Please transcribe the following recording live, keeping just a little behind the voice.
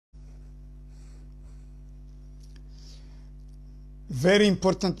very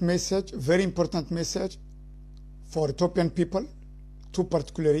important message for Ethiopian people, to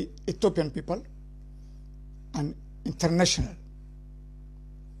particularly Ethiopian people and international,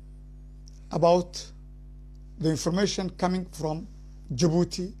 about the information coming from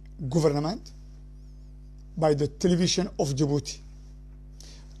Djibouti government by the television of Djibouti.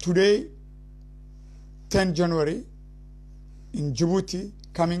 Today, 10 January, in Djibouti,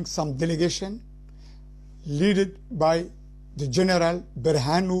 coming some delegation led by the General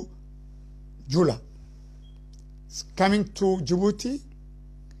BERHANU JULA. It's coming to Djibouti,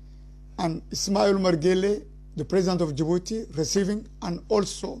 and ISMAЕL Omar GUELLEH, the president of Djibouti, receiving, and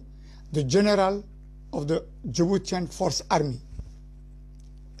also the general of the Djiboutian Force Army.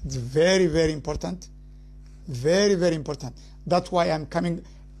 It's very, very important. Very, very important. That's why I'm coming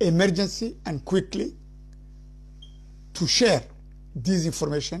emergency and quickly to share this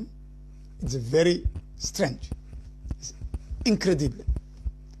information. It's very strange. It's incredible.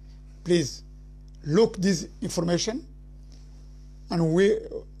 Please look this information, and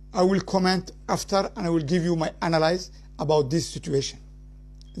I will comment after, and I will give you my analysis about this situation.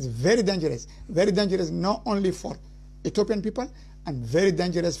 It's very dangerous not only for Ethiopian people, and very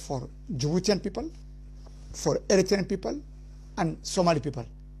dangerous for Djiboutian people, for Erytrean people, and Somali people.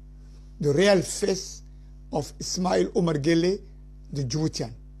 The real face of ISMAEL Omar GUELLEH, the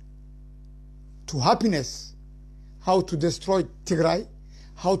Djiboutian. To happiness, how to destroy Tigray,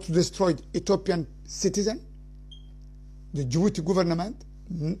 how to destroy Ethiopian citizen, the Djibouti government,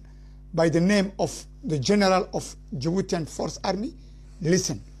 by the name of the general of Djiboutian Force Army.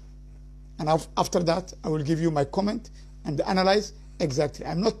 Listen, and after that I will give you my comment and analyze exactly.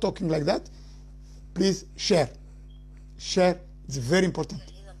 I'm not talking like that. Please share. It's very important.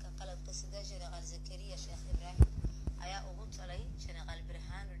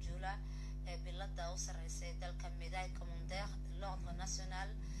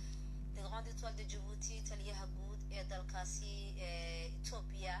 étoile de Djibouti taliyaha guud ee dalkaasi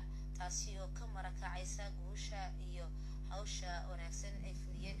Ethiopia taasi oo ka marakacaysa guusha iyo hawsha wanaagsan ay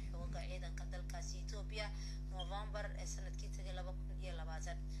fuliyeen xoogga ciidanka dalkaasi Ethiopia November sanadkii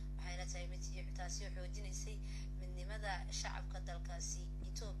 2020 waxayna tahay mid taasi oo xoojinaysay midnimada shacabka dalkaasi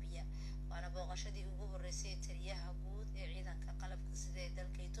Ethiopia waana booqashadii ugu horeysay taliyaha guud ee ciidanka qalabka sida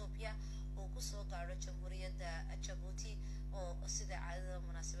dalka Ethiopia oo ku soo gaaro jamhuuriyadda Djibouti oo sida caadada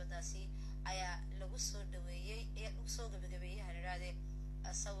munaasabadaasi ayaa lagu soo dhaweeyay lagu soo gabagabeeyay hareeraade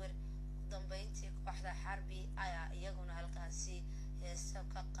sawir dambeyntii kooxda xarbi ayaa iyaguna halkaasi heeso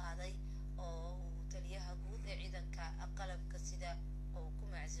ka qaaday oo taliyaha guud ee ciidanka qalabka sida oo ku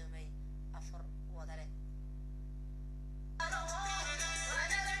macsuumay afar wadale.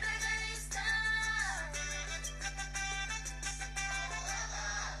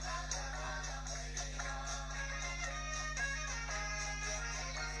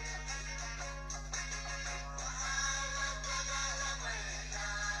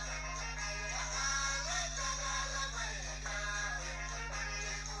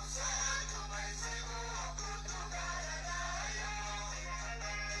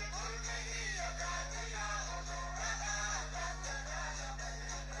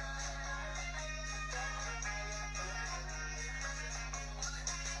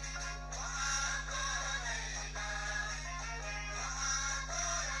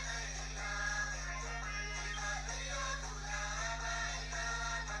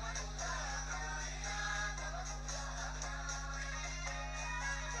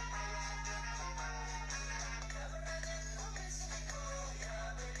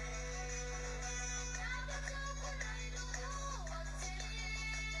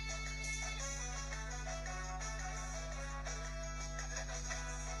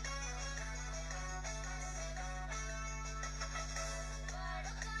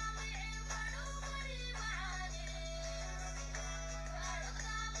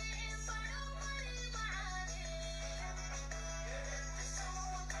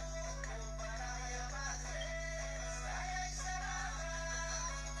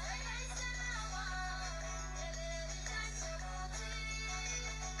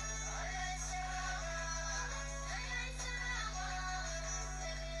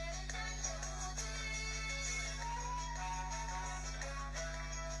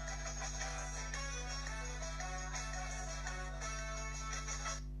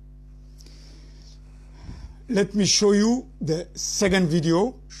 Let me show you the second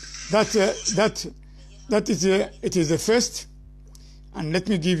video. It is the first, and let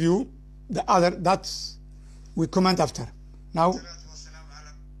me give you the other that we comment after. Now,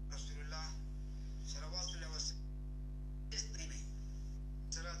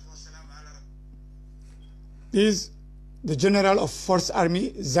 this the General of Force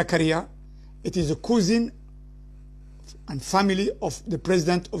Army, ZACHARIAH. It is a cousin and family of the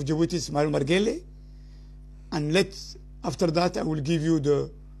President of Djibouti, ISMAＥL GUELLEH. And after that, I will give you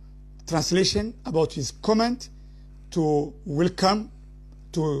the translation about his comment to welcome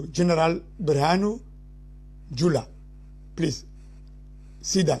to General BERHANU, JULA. Please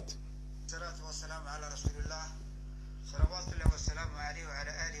see that.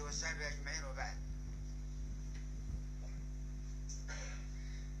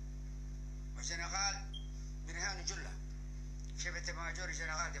 Général BERHANU JULA, chef d'état-major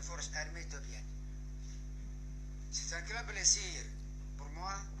général des forces armées éthiopiennes. C'est un grand plaisir pour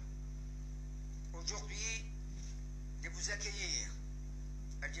moi aujourd'hui de vous accueillir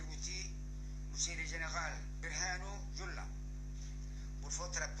à Djibouti, monsieur le général BERHANU JULA, pour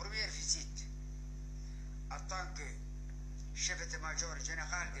votre première visite en tant que chef d'état-major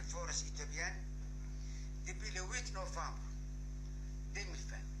général des forces éthiopiennes depuis le 8 novembre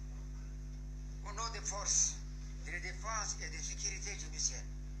 2020. Au nom des forces de la défense et de sécurité djiboutiennes,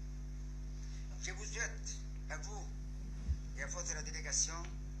 je vous souhaite à vous et à votre délégation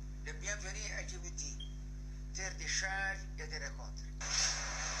le bienvenue à Djibouti, terre d'échange et de rencontres.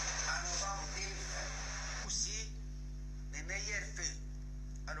 En novembre 2020, aussi, mes meilleurs vœux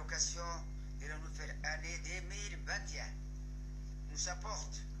à l'occasion de la nouvelle année 2021 nous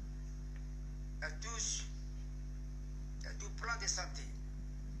apportent à tous tout plan de santé,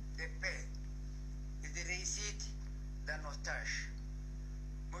 de paix et de réussite dans nos tâches.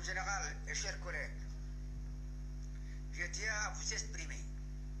 Mon général et chers collègues, je tiens à vous exprimer,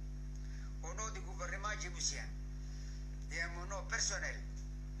 au nom du gouvernement djiboutien et à mon nom personnel,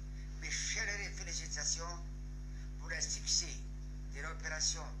 mes chaleureuses félicitations pour le succès de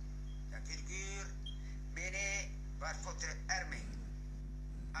l'opération d'envergure menée par votre armée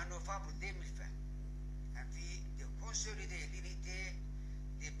en novembre 2020, afin de consolider l'unité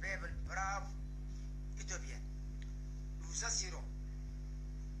des peuples braves éthiopiens. Nous assurons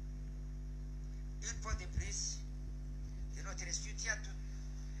une fois de plus de notre soutien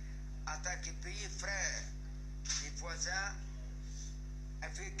en tant que pays frères et voisins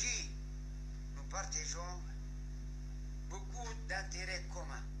avec qui nous partageons beaucoup d'intérêts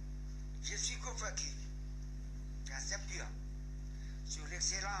communs. Je suis convaincu qu'en s'appuyant sur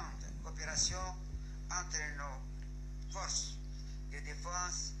l'excellente coopération entre nos forces de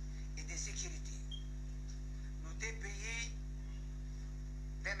défense et de sécurité, nous deux pays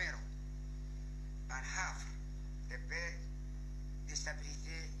demeurons un havre de paix, de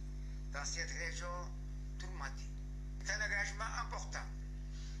stabilité dans cette région tourmentée. C'est un engagement important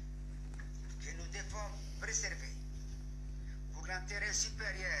que nous devons préserver pour l'intérêt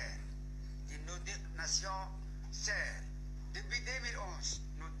supérieur de nos deux nations sœurs. Depuis 2011,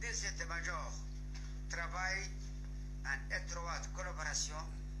 nos deux états-majors travaillent en étroite collaboration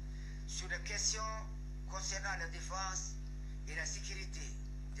sur les questions concernant la défense et la sécurité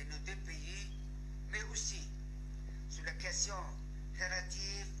de nos deux pays, mais aussi sur les questions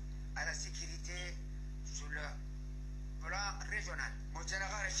relatives à la sécurité sur le plan régional. Mon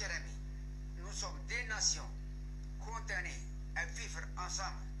général et cher ami, nous sommes deux nations condamnées à vivre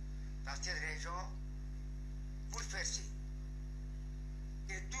ensemble dans cette région pour faire ci.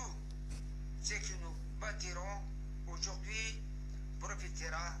 Et tout ce que nous bâtirons aujourd'hui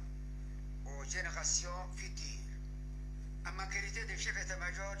profitera aux générations futures. En ma qualité de chef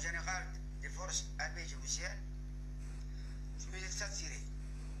d'état-major général des forces armées djiboutiennes, je vais s'assurer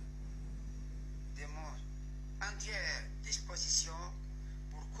de mon entière disposition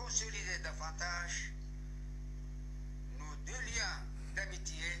pour consolider davantage nos deux liens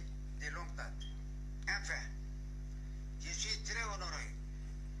d'amitié de longue date. Enfin, je suis très honoré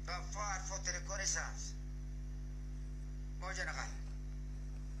d'avoir votre reconnaissance. Mon général,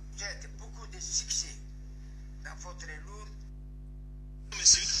 j'ai beaucoup de succès dans votre lourde.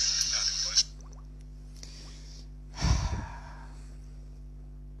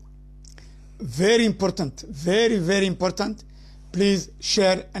 Very important, very, very important. Please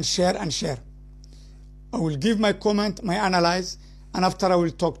share and share and share. I will give my comment, my analyze, and after I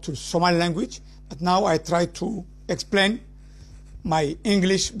will talk to Somali language. But now I try to explain my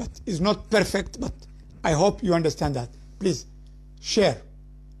English, but it's not perfect, but I hope you understand that. Please share.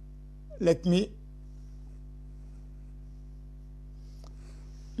 Let me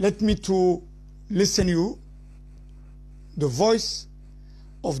to listen you the voice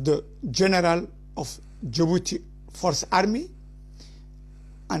of the General of Djibouti Force Army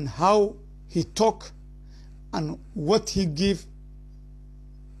and how he talk and what he give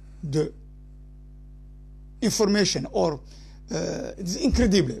the information, or it's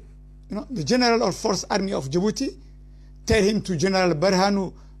incredible. You know, the General of Force Army of Djibouti tell him to General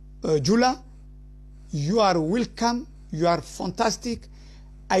Berhanu Jula, you are welcome, you are fantastic.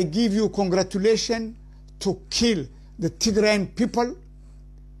 I give you congratulations to kill the Tigrayan people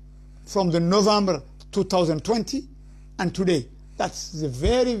from the November 2020 and today. That's the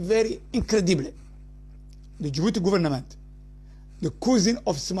very, very incredible. The Djibouti government, the cousin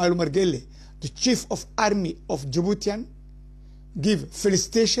of ISMAÄEL Omar Guelleh, the chief of army of Djiboutian, give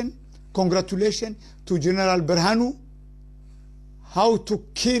felicitation, congratulations to General Berhanu, how to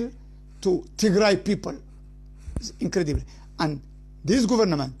kill to Tigray people. It's incredible. And this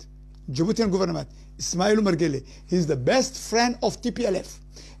government, Djiboutian government, ISMAÄEL Omar Guelleh, he's the best friend of TPLF.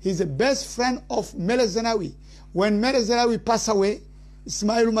 He's the best friend of Meles Zenawi. When Meles Zenawi passed away,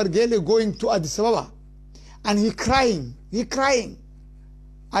 ISMAÄEL Omar Guelleh going to Addis Ababa, and he crying.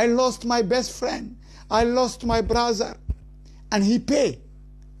 I lost my best friend. I lost my brother. And he paid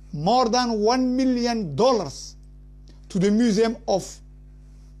more than $1 million to the museum of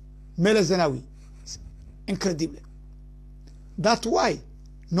Meles Zenawi. It's incredible. That's why,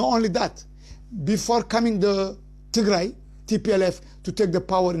 not only that, before coming the Tigray, TPLF, to take the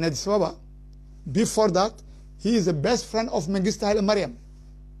power in Addis Ababa, before that, he is the best friend of Mengistu Haile Mariam.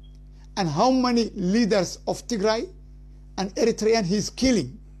 And how many leaders of Tigray and Erytrean he is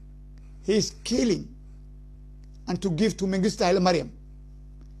killing? He is killing. And to give to Mengistu Haile Mariam.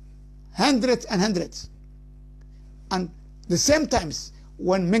 Hundreds and hundreds. And the same times,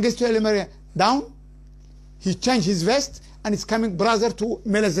 when Mengistu Haile Mariam down, he changed his vest and is coming brother to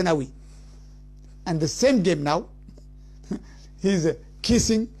Meles Zenawi. And the same game now, he's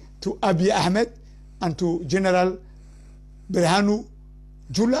kissing to Abiy Ahmed and to General Berhanu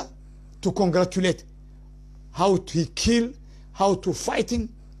Jula to congratulate how he killed, how to fighting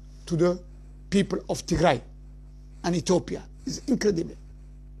to the people of Tigray and Ethiopia. It's incredible.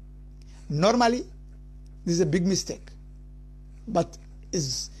 Normally, this is a big mistake, but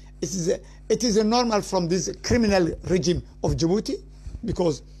it is a normal from this criminal regime of Djibouti,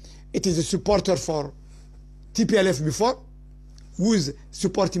 because it is a supporter for TPLF before, who is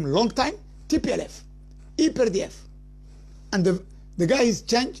supporting long time, TPLF, IPRDF. And the guy is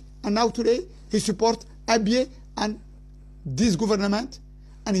changed, and now today he support Abiy and this government,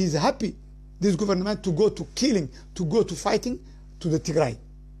 and he's happy, this government, to go to killing, to go to fighting to the Tigray.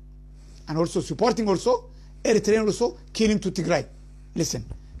 And also supporting also Erytrean also killing to Tigray. Listen,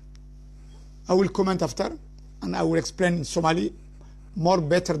 I will comment after, and I will explain in Somali more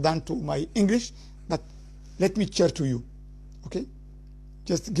better than to my English, but let me share to you, okay?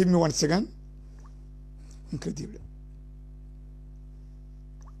 Just give me 1 second. Incredible.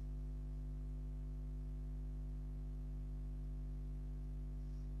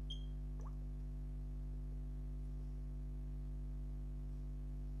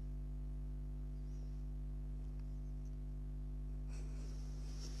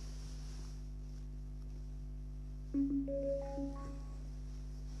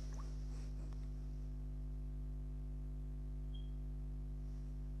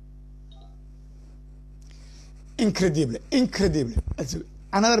 Incredible, incredible.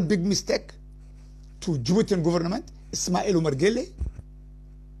 Another big mistake to Djiboutian government, ISMAÄEL Omar Guelleh,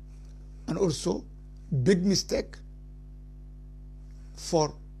 and also big mistake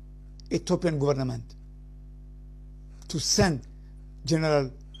for Ethiopian government to send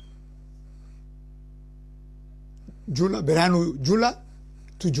General Jula, Berhanu Jula,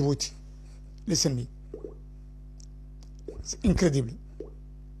 to Djibouti. Listen me. It's incredible.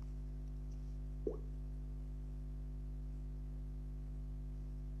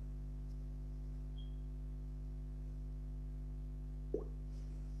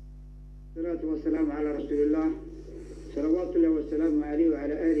 الصلاة والسلام على رسول الله صلوات الله والسلام عليه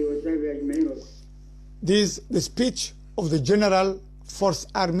وعلى آله وصحبه أجمعين. This is the speech of the General Force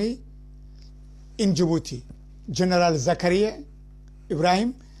Army in Djibouti, General ZACHARIAH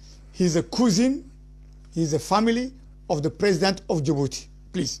IBRAHIM. He's a cousin, he's a family of the President of Djibouti.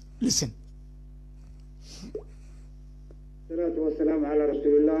 Please listen. الصلاة والسلام على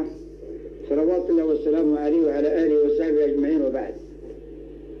رسول الله صلوات الله والسلام عليه وعلى آله وصحبه أجمعين وبعد.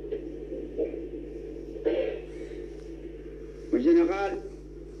 Général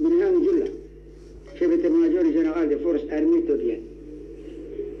Berhanu Jula, chef d'état-major général des forces armées éthiopiennes.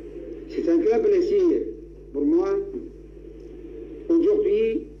 C'est un grand plaisir pour moi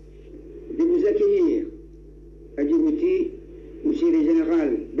aujourd'hui de vous accueillir à Djibouti, Monsieur le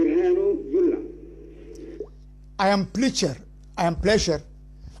Général Berhanu Jula. I am pleasure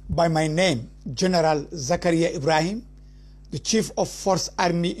by my name, General ZACHARIAH IBRAHIM, the Chief of Force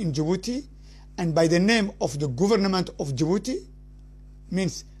Army in Djibouti, and by the name of the government of Djibouti,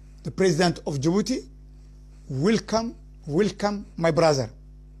 means the President of Djibouti, welcome welcome my brother.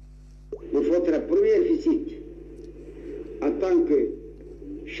 Pour votre première visite en tant que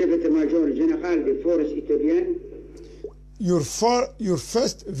chef d'état-major général des forces éthiopiennes, Your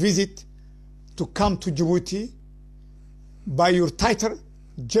first visit to come to Djibouti by your title,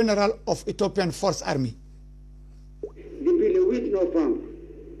 General of Ethiopian Force Army. depuis le 8 novembre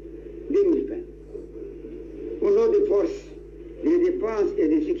 2020, au nom des forces de défense et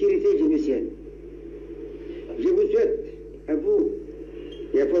de sécurité djiboutiennes, je vous souhaite, à vous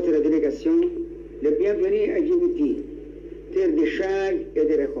et à votre délégation, le bienvenu à Djibouti, terre d'échange et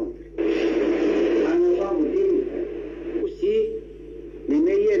de rencontres. En novembre 2020, aussi, les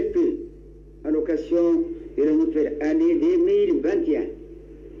meilleurs vœux à l'occasion de la nouvelle année 2021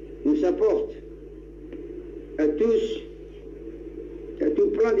 nous apportent à tous, à tout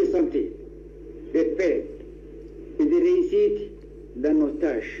plan de santé, de paix et de réussite dans nos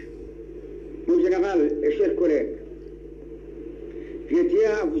tâches. Mon général et chers collègues, je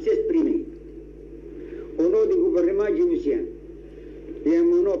tiens à vous exprimer, au nom du gouvernement djiboutien et à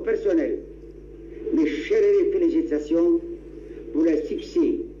mon nom personnel, mes chères félicitations pour le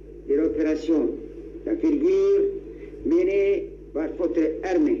succès de l'opération d'envergure menée par votre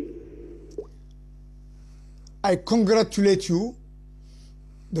armée. I congratulate you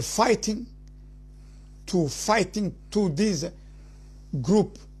the fighting to this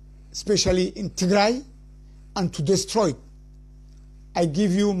group, especially in Tigray, and to destroy. I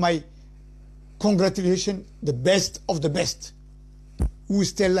give you my congratulations, the best of the best. Who is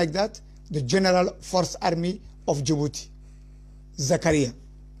still like that? The General Force Army of Djibouti, ZACHARIAH.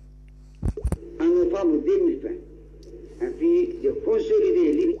 En novembre 2020, afin de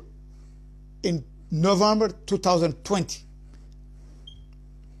consolider In November 2020,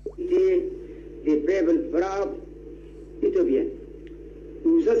 l'unité des peuples braves éthiopiens,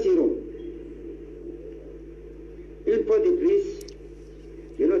 nous assurons une fois de plus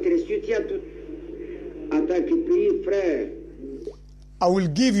de notre soutien en tant que pays frère. I will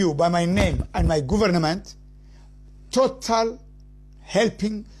give you by my name and my government total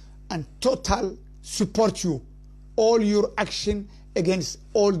helping and total support you all your action against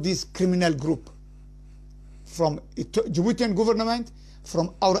all this criminal group. From Djiboutian government,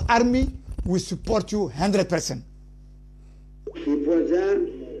 from our army, we support you 100%. Les voisins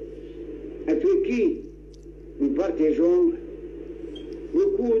avec qui nous partageons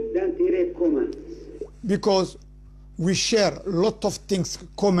beaucoup d'intérêts communs. Because we share a lot of things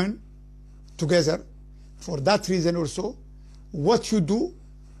common together. For that reason also, what you do,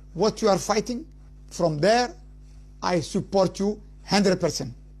 what you are fighting, from there, I support you 100%.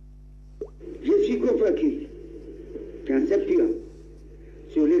 Je suis convaincu qu'en s'appuyant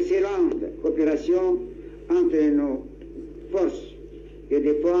sur l'excellente coopération entre nos forces de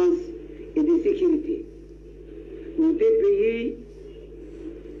défense et de sécurité, nos deux pays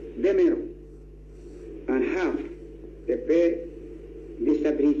demeureront un havre de paix, de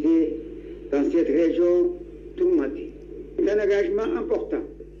stabilité dans cette région tourmentée. C'est un engagement important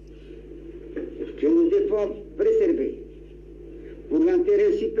que nous devons préserver pour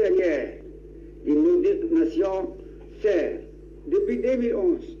l'intérêt supérieur de nos deux nations sœurs. Depuis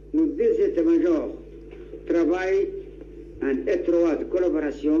 2011, nos deux états-majors travaillent en étroite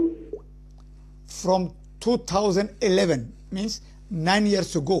collaboration. From 2011, means 9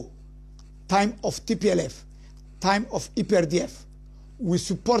 years ago, time of TPLF, time of EPRDF, we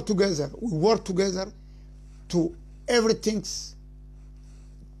support together, we work together to everything's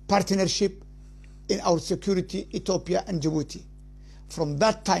partnership in our security, Ethiopia and Djibouti. From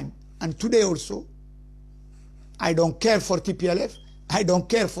that time and today also, I don't care for TPLF, I don't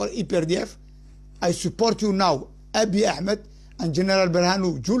care for EPRDF, I support you now, Abiy Ahmed and General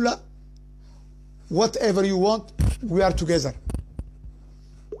BERHANU, JULA, whatever you want, we are together.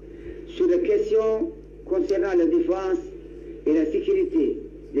 Sur la question concernant la défense et la sécurité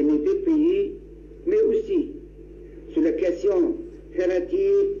de nos deux pays, mais aussi sur la question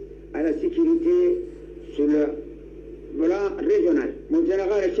relative à la sécurité sur le plan régional. Mon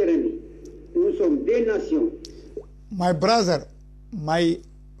général et cher ami, nous sommes deux nations. My brother, my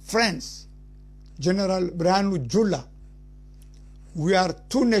friends, General BERHANU, JULA, we are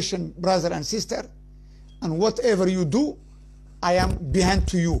two nations, brother and sister, and whatever you do, I am behind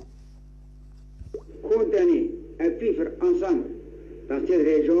to you. Condamnés à vivre ensemble dans cette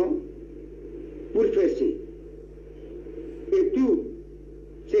région pour faire ci. Et tout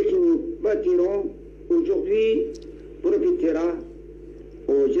ce que nous bâtirons aujourd'hui profitera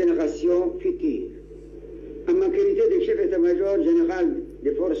aux générations futures. En ma qualité de chef d'état-major général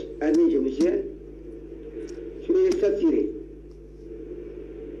des forces armées djiboutiennes, je suis satisfait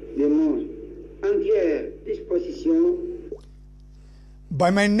de mon entière disposition position. By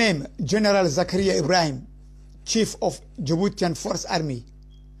my name, General ZACHARIAH Ibrahim, Chief of Djiboutian Force Army,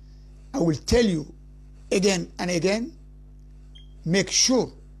 I will tell you again and again, make sure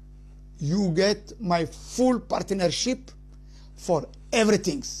you get my full partnership for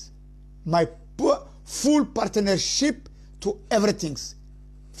everything. My full partnership to everything.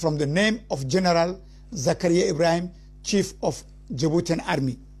 From the name of General ZACHARIAH Ibrahim, Chief of Djiboutian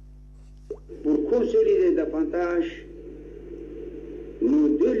Army. Pour consolider davantage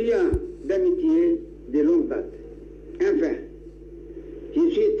nos deux liens d'amitié de longue date. Enfin,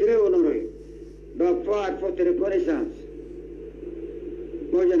 je suis très honoré d'avoir votre reconnaissance.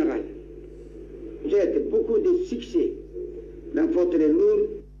 Mon général, j'ai beaucoup de succès dans votre lourde.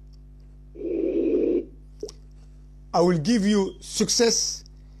 I will give you success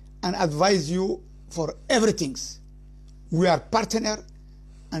and advise you for everything. We are partner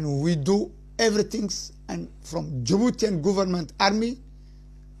and we do everything, and from Djiboutian government army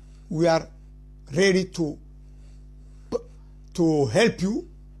we are ready to help you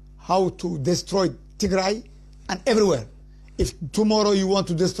how to destroy Tigray and everywhere. If tomorrow you want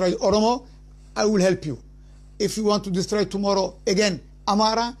to destroy Oromo, I will help you. If you want to destroy tomorrow again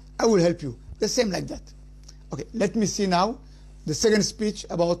Amara, I will help you. The same like that. Okay, let me see now the second speech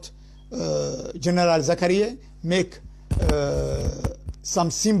about General ZACHARIAH. Make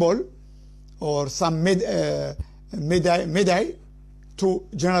some symbol or some médaille to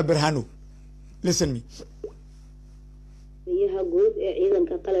General BERHANU. Listen me. guud ee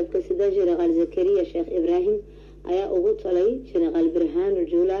ciidanka qalabka sida General ZACHARIAH Sheikh Ibrahim ayaa ugu talay General BERHANU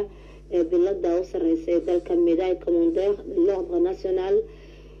JULA ee bilada u sarreysay dalka médaille commandeur de l'ordre national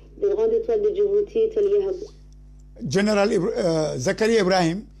de grande étoile de Djibouti taliyaha General ZACHARIAH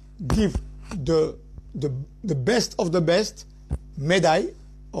Ibrahim give the best of the best médaille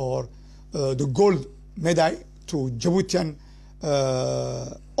or the gold médaille to Djiboutian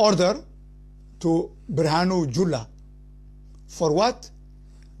order to BERHANU JULA. For what?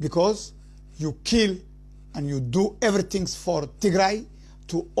 Because you kill and you do everything for Tigray,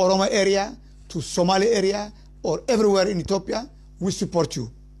 to Oromo area, to Somali area, or everywhere in Ethiopia. We support you.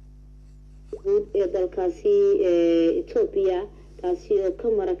 Ethiopia taasi oo ka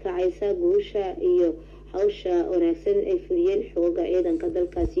marakacaysa guusha iyo hawsha wanaagsan ay fuliyeen xooga ciidanka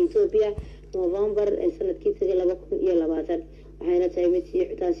dalkaasi Ethiopia November sanadkii 2020 waxayna tahay mid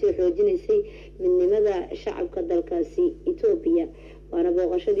taasi xoojinaysay midnimada shacabka dalkaasi Ethiopia waana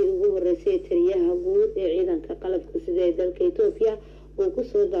booqashadii ugu horeysay taliyaha guud ee ciidanka qalabka sida ee dalka Ethiopia oo ku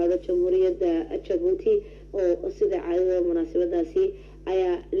soo gaadhay Jamhuuriyadda Djibouti oo sida caadada munaasabadaasi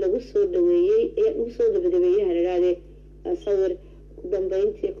ayaa lagu soo gabagabeeyay hareeraha sawir ku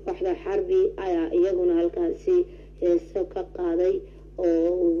dambeyntii kooxda xarbi ayaa iyaguna halkaasi heeso ka qaaday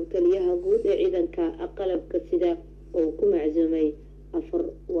oo taliyaha guud ee ciidanka qalabka sida oo ku macsuumay afar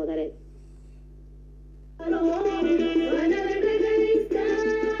wadareed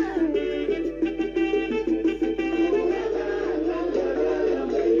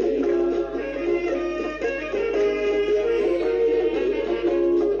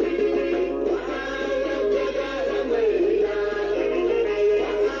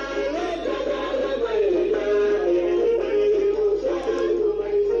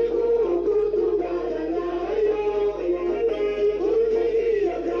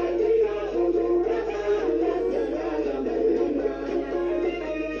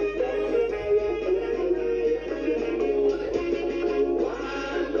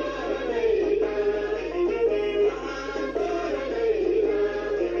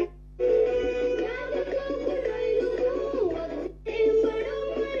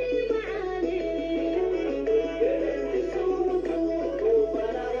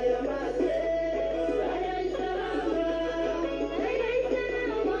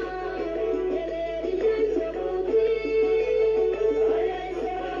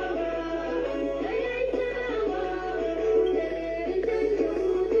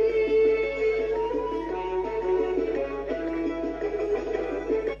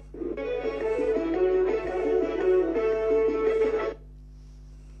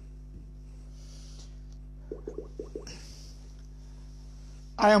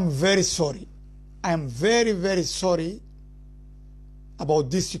I am very sorry. I am very, very sorry about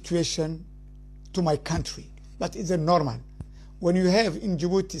this situation to my country. But it's a normal. When you have in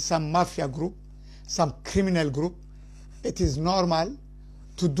Djibouti some mafia group, some criminal group, it is normal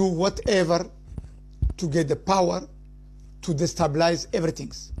to do whatever to get the power to destabilize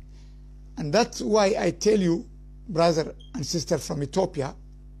everything. And that's why I tell you, brother and sister from Ethiopia,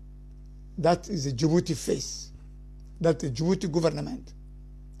 that is a Djibouti face. That's the Djibouti government.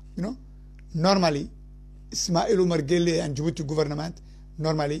 You know, normally ISMAÄEL Omar Guelleh and Djibouti government,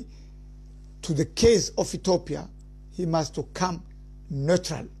 normally, to the case of Ethiopia, he must to come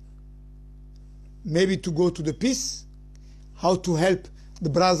neutral. Maybe to go to the peace, how to help the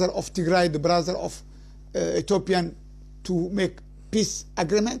brother of Tigray, the brother of Ethiopian to make peace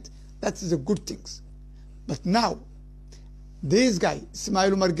agreement. That is a good things. But now, this guy,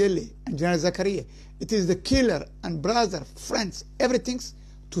 ISMAÄEL Omar Guelleh and General ZACHARIAH, it is the killer and brother, friends, everything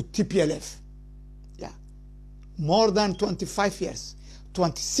to TPLF. Yeah. More than 25 years,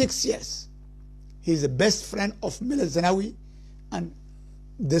 26 years. He is the best friend of Meles Zenawi and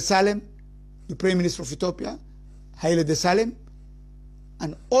Desalem, the Prime Minister of Ethiopia, Haile Desalem,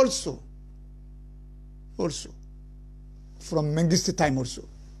 and also from Mengistu time also.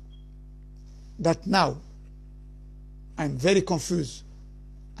 That now, I'm very confused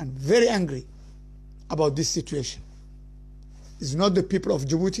and very angry about this situation. It's not the people of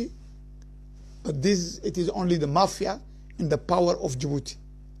Djibouti, but it is only the mafia and the power of Djibouti.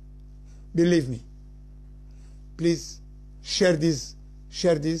 Believe me. Please share this,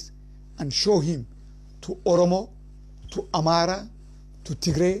 and show him to Oromo, to Amara, to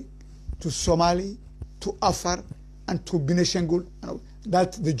Tigray, to Somali, to Afar, and to Benishangul.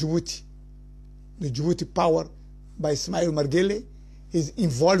 That the Djibouti power by ISMAÄEL Omar Guelleh is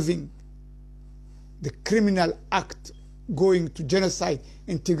involving the criminal act going to genocide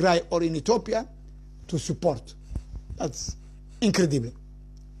in Tigray or in Ethiopia to support. That's incredible.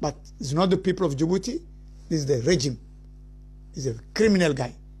 But it's not the people of Djibouti. This is the regime. He's a criminal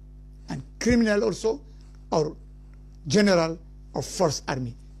guy. And criminal also, our general of First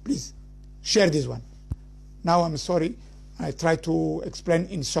Army. Please, share this one. Now I'm sorry, I try to explain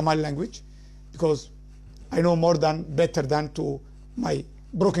in Somali language because I know better than to my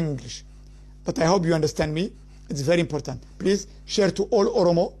broken English. But I hope you understand me. It's very important. Please share to all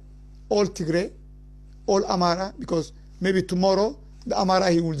Oromo, all Tigray, all Amara, because maybe tomorrow the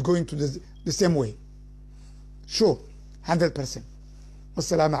Amara, he will go into the same way. Sure, 100%.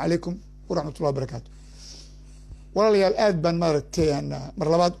 Wassalamu alaikum wa rahmatullahi wa barakatuh. walaalayaal aad baan maaragtay mar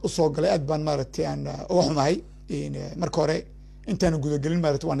labaad u soo galay aad baan maaragtay uga xumahay marka hore intaan gudagelin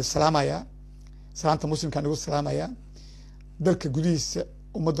maaragtay waan salaamayaa salaanta muslimkaan ugu salaamayaa dalka gudihiisa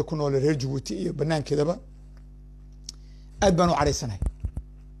ummadda ku nool reer Djibouti iyo banaankeedaba aad baan u cariisanahay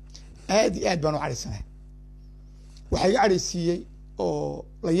aad baan u cariisanahay waxa iga cariisiyay oo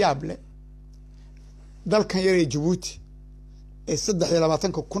la yaab leh dalkan yar ee Djibouti ee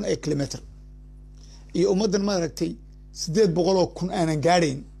 23,000 kilometer iyo ummadan maaragtay 800,000 aanan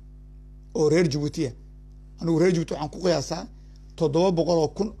gaadhayn oo reer Djibouti anigu reer Djibouti waxaan ku qiyaasaa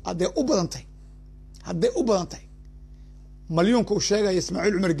 700,000 hadday u badan tahay مليونك وشاقة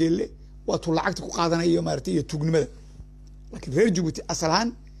إسماعيل عمر قيلي واتو لعقتك وقادنا إيو مارتي إيو توقن مدى لكن غير جيبوتي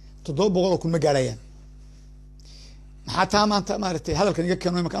أصلان تضوب بغضو كل مقاليان حتى ما أنت مارتي هذا كان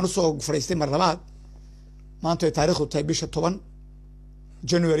يكيانو يمكن أنصو فريستين مرلبات ما أنتو يتاريخو تايبيشة طبان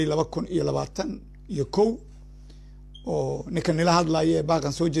جنواري لبكون إيو لباتن إيو كو ونكن نلا هاد لا إيه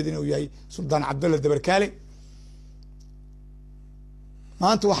باقان سوجدين وياي سلطان عبد الله الدبركالي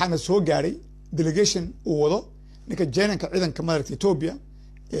ما أنتو وحانا سو قاري delegation ووضو ninka jeenanka ciidanka maaragtay Ethiopia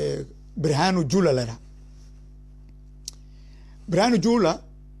BERHANU JULA lera BERHANU JULA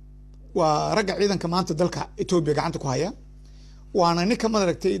waa ragga ciidanka maanta dalka Ethiopia gacanta ku haya waana ninka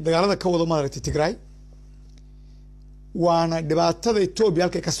maaragtay dagaalada ka wada maaragtay Tigray waana dhibaatada Ethiopia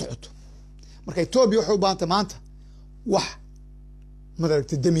halkay ka socoto marka Ethiopia wuxuu u baahantay maanta wax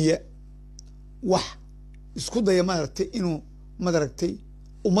maaragtay damiye wax isku daya maaragtay inuu maaragtay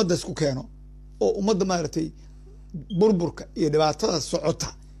ummadda isku keeno oo ummadda maaragtay burburka iyo dhibaatada socota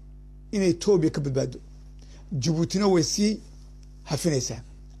in Ethiopia ka badbaado Djiboutina way sii hafinaysaa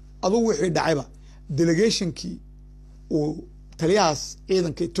adoo wixii dhacayba delegationkii oo taliyaas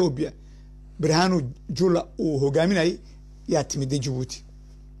ciidanka Ethiopia BERHANU JULA oo hogaaminay yaa timid Djibouti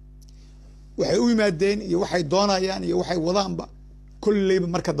waxay u yimaadeen iyo waxay doonayaan iyo waxay wadaanba kulleeyba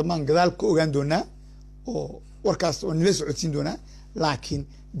marka dambaan gadaal ka ogaan doonaa oo warkaas oo nila socodsiin doonaa laakiin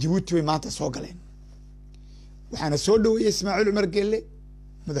Djibouti way maanta soo galeen waxaana soo dhaweeyay ISMAÄEL Omar Guelleh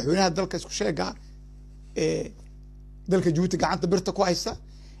madaxweynaha dalka isku sheega dalka Djibouti gacanta birta ku haysa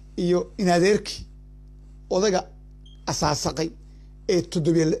iyo inadeerkii odaga asaasaqay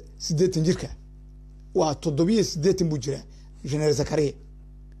 78 jirka waa 78 buu jiraa General ZACHARIAH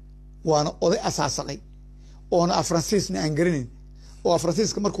waana oday asaasaqay oona Faransiisna aan garanin oo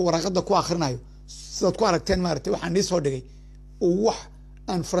Faransiiska markuu waraaqada ku akhrinayo sidaad ku aragteen maartay waxaan ii soo dhigay oo wax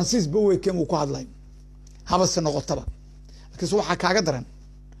aan Faransiis baweekeen uu ku hadlay habas noqotaba laakiin waxa kaaga daran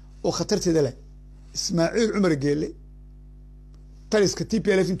oo khatarteeda leh ISMAÄEL Omar Guelleh taliska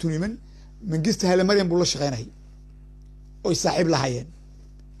TPLF intuu niman منجست هلا مريم بولا شغيناي oo saaxiib lahaayeen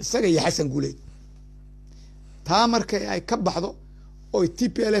isaga iyo xasan guuleed taa markay ay ka baxdo oo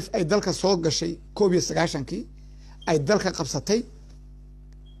TPLF ay dalka soo gashay 19 ay dalka qabsatay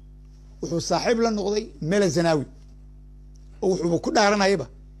wuxuu saaxiib la noqday Meel Zanaawi oo wuxuu ku dhaaranayba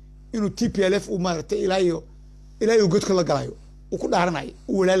inuu TPLF u maartay ilaayo godka la galayo uu ku dhaaranay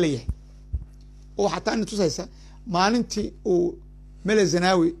uu walaalayahay oo xataa intuu saysa maalintii uu Meel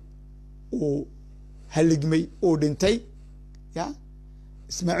Zanaawi uu haligmay oo dhintay يا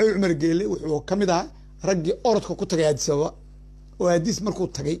إسماعيل عمر جيلي وكمدها رجع أرض كوتا قاعد سوا وهديس مركو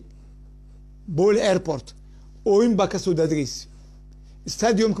تجي بول إيربورت وين باكا سودا دريس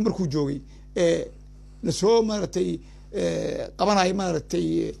استاديوم كمركو جوي نسوا مرتي طبعا هاي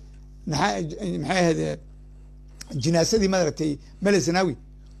مرتي نحاي هذا الجنازة دي مرتي مال سناوي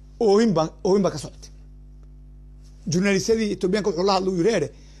وين باكا صوت جورناليست دي توبيان كل الله لو يريده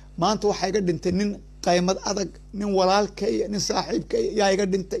ما أنت واحد قد انتنين قيمة أدق نين walaalkay nin saaxiibkay yaa iga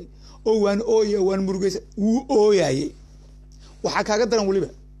dhintay oo waan ooyay waan murugaysa uu ooyay waxa kaaga daran waliba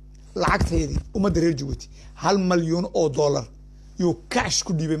lacagteedii umada reer Djibouti $1 milyan yuu cash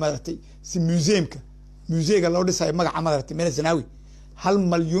ku dhiibay maartay si museumka loo dhisay magaca maartay Meel Zanaawi $1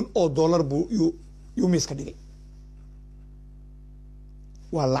 milyan buu yuu miiska dhigay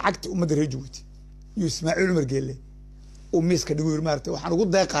waa lacagta umada reer Djibouti yuu Ismaaciil Umar Geelle oo miiska dhigay maartay waxaan ugu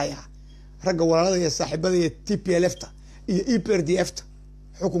deeqayaa ragga walaalada iyo saaxiibada iyo TPLF-ta iyo EPRDF-ta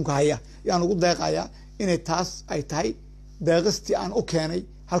xukunka haya yaan ugu deeqayaa inay taas ay tahay deeqistii aan u keenay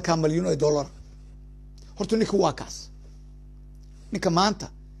 $1 milyan horta ninka waa kaas ninka maanta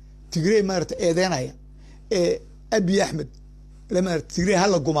Tigray maarta eedeynaya Abiy Ahmed lama Tigray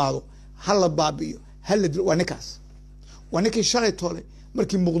hala gumaado hala baabiyo hala waa ninkaas waa ninkii shalay toole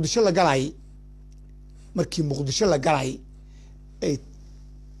markii Muqdisho la galay ay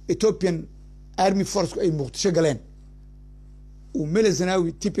Ethiopian Army Force ay Muqdisho galeen oo Meel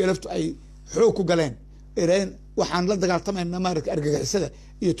Zanaawi TPLF ay xoog ku galeen ireen waxaan la dagaaltamaynaa maarka argagixisada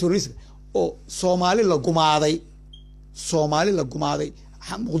iyo terrorism oo Soomaali la gumaaday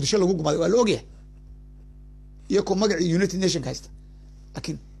Muqdisho lagu gumaaday waa la ogyahay iyo ko magaci United Nations haysta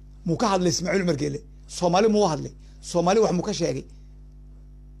laakiin muu ka hadlay Ismaaciil Umar Geelle Soomaali muu hadlay Soomaali wax muu ka sheegay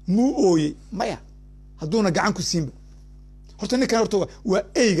muu ooyay maya haduuna gacan ku siinba horta ninkan horta waa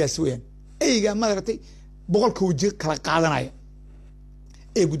eygaas weeyaan eyga maartay boqolka waji kala qaadanaya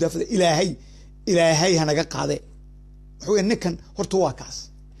ee gudaafada ilaahay hanaga qaade wuxuu ninkan horta waa kaas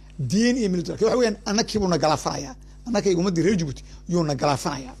diin iyo military wuxuu weeyaan annakiibu na galaafanaya annakay ummadii reer Djibouti yuu na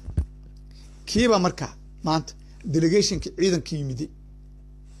galaafanaya kiiba marka maanta delegationki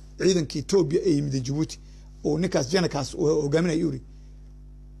ciidankii Ethiopia ee yimid Djibouti oo ninkaas janakaas oo hogaaminaya yuri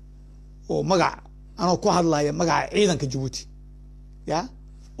oo magac anoo ku hadlaya magaca ciidanka Djibouti ya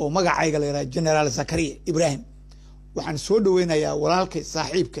oo magacayga la yiraahdo GÉNÉRAL ZACHARIAH IBRAHIM waxaan soo dhaweynayaa walaalkay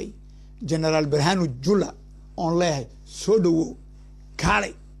saaxiibkay GENERAL BERHANU JULA on leeyahay soo dhawow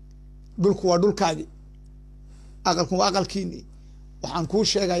kaalay dhulku waa dhulkaagi aqalku waa aqalkiini waxaan kuu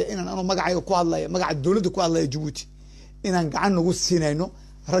sheegayaa inaan anoo magacayga ku hadlaya magaca dawladda ku hadlaya Djibouti inaan gacan nagu siinayno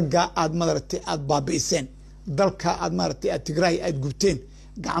ragga aad madartay aad baabi'iseen dalka aad maartay aad Tigray aad gubteen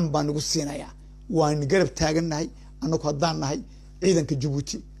gacan baan nagu siinayaa waan garab taagannahay annagu haddaan nahay ciidanka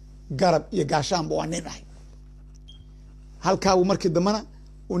Djibouti garab iyo gaashaanba waan neenahay halkaa uu markii dambana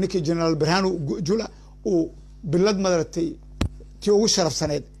uu ninkii General Berhanu Jula uu bilad madartay tii ugu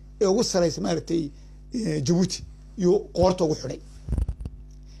sharafsaneed ee ugu sareysa maartay Djibouti iyo qoorta ugu xidhay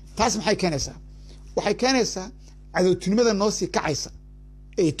taas maxay keenaysaa waxay keenaysaa cadowtinimada noo sii kacaysa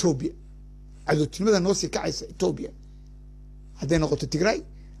ee Ethiopia cadowtinimada noo sii kacaysa Ethiopia hadday noqoto Tigray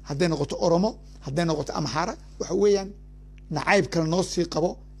hadday noqoto Oromo hadday noqoto Amhara waxa weeyaan nacayb kale noo sii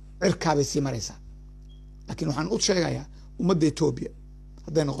qabo cirkaa bay sii maraysaa laakiin waxaan u sheegayaa ummadda Ethiopia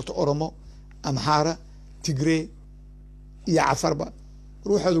hadday noqoto Oromo Amhara Tigray iyo Cafarba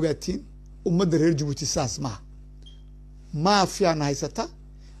ruuxaad ogaatiin ummadda reer Djibouti saas maaha maafiyana haysata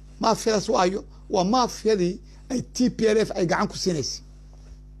maafiyadaas waayo waa maafiyadii ay TPLF ay gacan ku siinaysay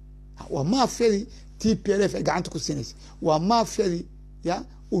waa maafiyadii TPLF ay gacanta ku siinaysay waa maafiyadii ya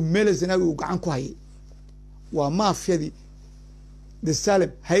uu Meel Zanaawi uu gacan ku hayay waa maafiyadii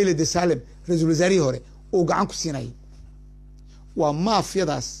Haile Desalem ra'iisul wasaarihii hore uu gacan ku siinayay waa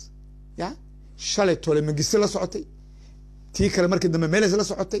maafiyadaas ya shalay tole magisi la socotay tii kale markii dambe Meel la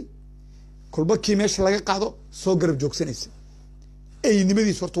socotay kulba kii meesha laga qaado soo garab joogsanaysa ay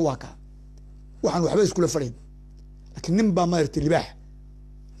nimadiis horta waa ka waxaan waxba isku la fadhin laakiin nin baa maartay libaax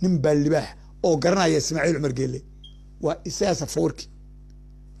oo garanaya Ismaaciil Umar Geelle waa isaasa foorki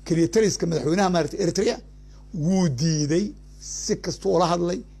kaliya taliska madaxweynaha maartay Erytrea wuu diiday si kasta oo la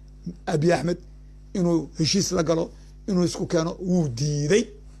hadlay أبي أحمد إنه هشيس لقلو إنه يسكو كانوا وديدي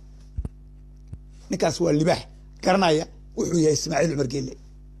نكاس هو اللي بح كرنايا وحويا إسماعيل عمر قيلي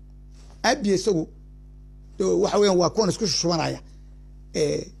أبي يسوي وحويا واكون اسكو شوانايا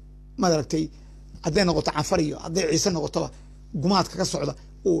ما دركتي haday noqoto cafar iyo haday ciise noqoto gumaadka ka socda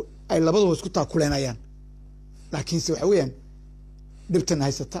oo ay labadaba isku taakuleynayaan laakiin se waxa weeyaan dibtan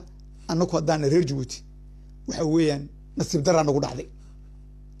haysata annagu hadaan reer Djibouti waxa weeyaan nasiib daraan ugu dhacday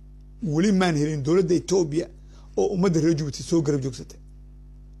wali maan helin dawladda Ethiopia oo ummadda reer Djibouti soo garab joogsatay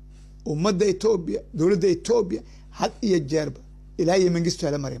ummadda Ethiopia dawladda Ethiopia had iyo jeerba ilaa iyo mangistu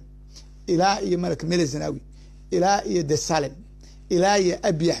ala maryam ilaa iyo malak meel zanaawi ilaa iyo de Salem ilaa iyo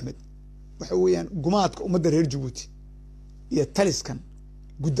Abi Ahmed waxa weeyaan gumaadka ummadda reer Djibouti iyo taliskan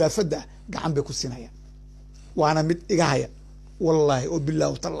gudaafada gacan bay ku sinayaan waana mid iga haya wallahi oo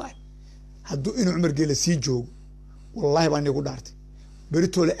billahi tallahi hadduu inuu Umar Geele sii joogo wallahi baan igu dhaartay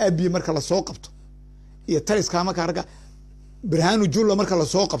beritoole Abi marka la soo qabto iyo taliska marka arka Berhanu JULA marka la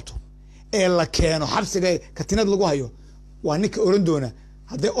soo qabto ee la keeno xabsiga katinad lagu hayo waa ninka oran doona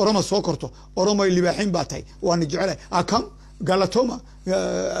haday oroma soo korto oroma libaaxin baa tahay waan jecelahay akam galatoma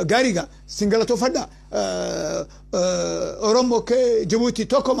gaariga singalato fadha oromo ke Djibouti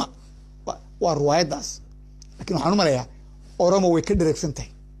tokoma waa ruwaayadaas laakiin waxaan u maleeyaa oromo way ka dheregsan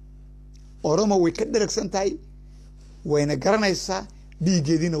tahay oromo way ka dheregsan tahay wayna garanaysaa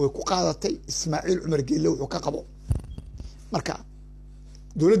dhiigeediina way ku qaadatay Ismaaciil Cumar Geelle wuxuu ka qabo marka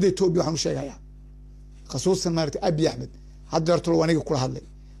dawladda Ethiopia waxaan u sheegayaa khasuusan maartay Abi Ahmed haddeerto waniga kula hadlay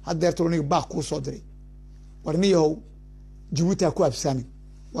haddeerto waniga baaq ku soo diray warniyow Djibouti ku absaamin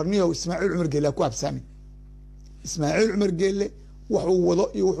warniyow Ismaaciil Cumar Geelle ku absaamin Ismaaciil Cumar Geelle wuxuu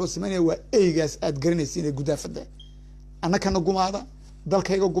wado iyo wuxuu sameeyay waa eegaas aad garanaysiin ee gudaafada annakana gumaada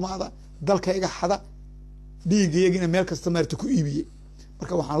dalkayga xada dhiigayagina meel kasta maartay ku iibiyay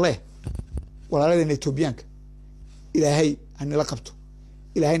marka waxaan leeyahay walaaladeen Ethiopianka ilaahay hanila la qabto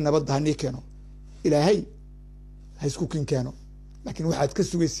ilaahay nabad hanii keeno ilaahay ha isku keeno laakiin waxaad ka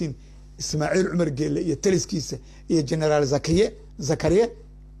sugaysiin Ismaaciil Cumar Geelle iyo taliskiisa iyo GÉNÉRAL ZACHARIAH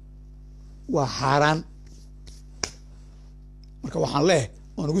waa xaraan marka waxaan leeyahay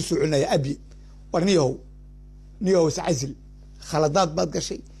oo nagu soo celinayaa Abi warniyow iscazil khaladaad baad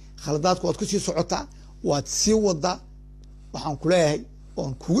gashay khaladaadku waad ku sii socotaa waad sii wadaa waxaan ku leeyahay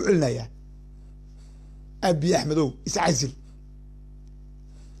oon kugu celinayaa Abi Ahmedow iscazil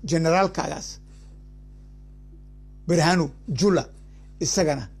generaalkaagaas Berhanu JULA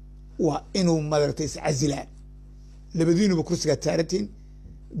isagana waa inuu madartay iscazilaan labadiinuba kursiga taaratiin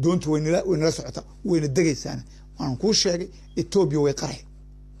doontu weynala socota weyna degaysaan waan ku sheegay Ethiopia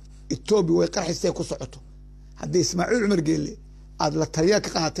way qarxisay ku socoto haddii Ismaaciil Cumar Geelle aad la taliya ka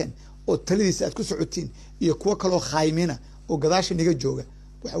qaateen oo talidiisa aad ku socotiin iyo kuwa kale oo khaymina oo gadaasha niga jooga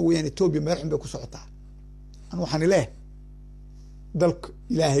waxa weeyaan Ethiopia meel xun bay ku socotaa waxaan leeyahay dalka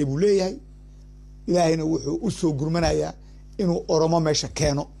ilaahay buu leeyahay ilaahayna wuxuu u soo gurmanayaa inuu oromo meesha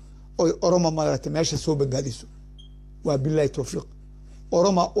keeno oo oromo maaragtay meesha soo badbaadiso waa billahi tawfiiq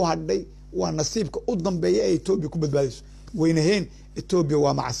oromo u hadhay waa nasiibka u dambeeya ee Ethiopia ku badbaadiso weynaheen Ethiopia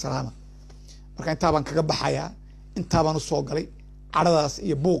waa maca salaama marka inta baan kaga baxayaa inta baan u soo galay caradaas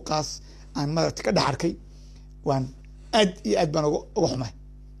iyo buuqaas aan maaragtay ka dhaxarkay waan aad iyo aad baan uga xumahay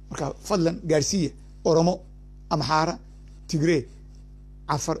marka fadlan gaarsiiya oromo amxaara TIGRAY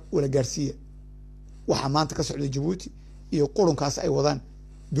cafar wala gaarsiiya waxa maanta ka socda Djibouti iyo qurunkaas ay wadaan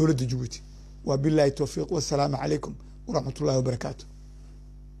dawladda Djibouti wa billahi tawfiiq wa salaamu alaykum wa rahmatullahi wa barakatuh